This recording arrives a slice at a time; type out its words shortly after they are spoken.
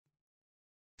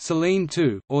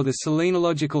SELENE-2, or the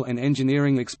Selenological and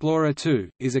Engineering Explorer 2,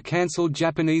 is a cancelled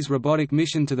Japanese robotic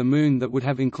mission to the Moon that would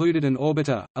have included an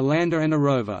orbiter, a lander and a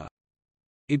rover.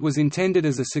 It was intended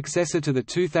as a successor to the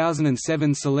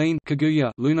 2007 Selene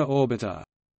Kaguya lunar orbiter.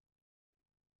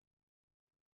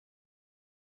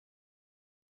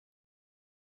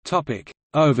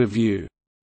 Overview.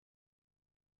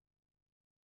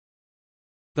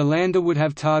 The lander would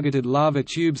have targeted lava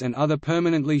tubes and other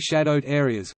permanently shadowed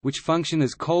areas, which function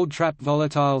as cold-trap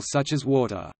volatiles such as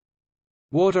water.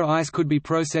 Water ice could be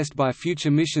processed by future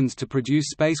missions to produce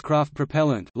spacecraft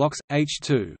propellant LOX,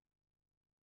 H2.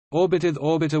 The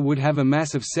orbiter would have a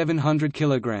mass of 700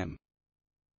 kg.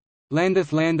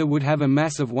 Lander would have a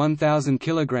mass of 1,000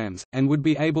 kg, and would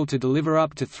be able to deliver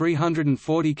up to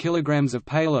 340 kg of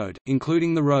payload,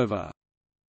 including the rover.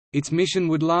 Its mission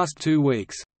would last 2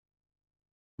 weeks.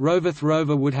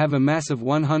 Rover would have a mass of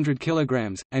 100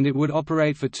 kg, and it would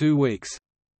operate for 2 weeks.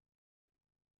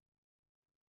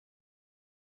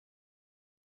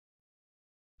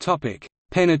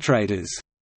 Penetrators.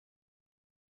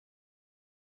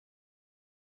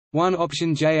 One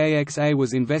option JAXA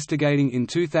was investigating in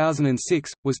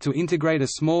 2006, was to integrate a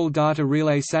small data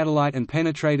relay satellite and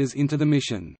penetrators into the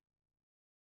mission.